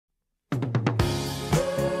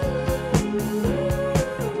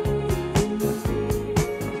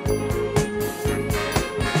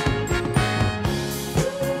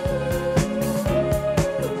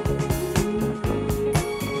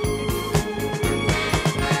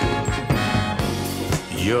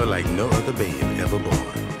You're like no other babe ever born.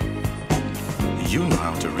 You know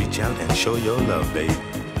how to reach out and show your love, babe.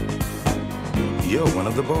 You're one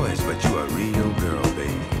of the boys, but you're a real girl,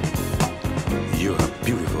 babe. You're a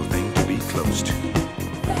beautiful thing to be close to.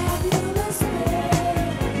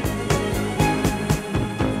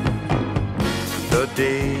 The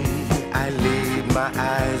day I laid my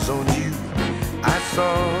eyes on you, I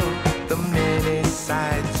saw the many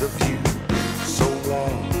sides of you. So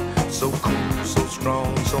warm, so cool, so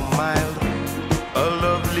strong, so mild. A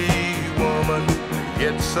lovely woman,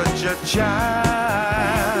 yet such a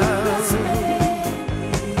child.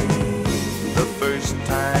 The first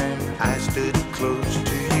time I stood close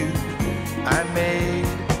to you, I made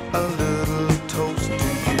a little toast to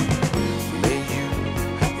you. May you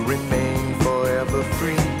remain forever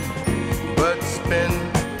free, but spend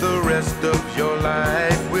the rest of your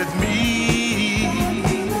life with me.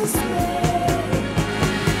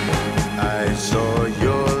 I saw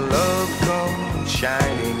your love come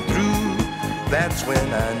shining through. That's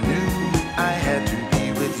when I knew I had to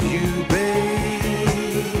be with you, babe.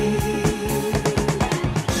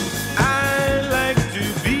 I like to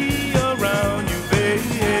be around you,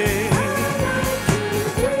 babe.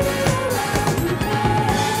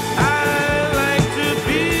 I like to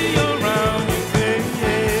be around you, babe.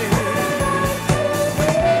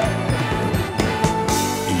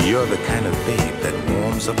 You're the kind of babe that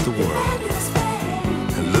warms up the world.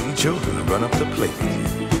 And little children run up to play with you.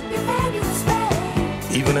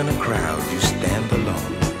 Even in a crowd, you stand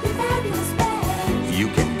alone. You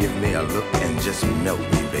can give me a look and just melt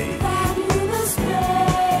me, babe.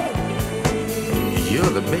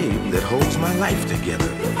 You're the babe that holds my life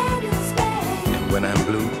together. And when I'm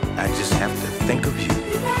blue, I just have to think of you.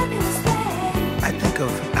 I think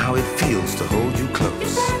of how it feels to hold you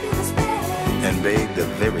close. And babe, the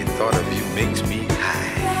very thought of you makes me high.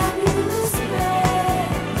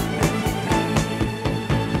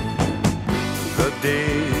 The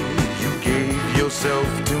day you gave yourself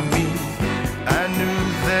to me, I knew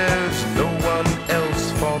there's no one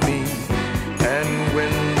else for me. And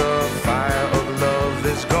when the fire of love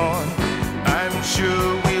is gone, I'm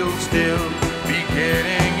sure we'll still be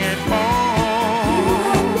getting it on.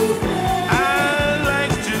 I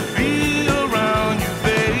like to be around you,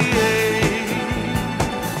 babe.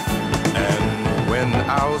 And when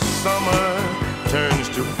our summer turns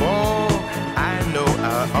to fall, I know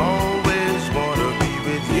I'll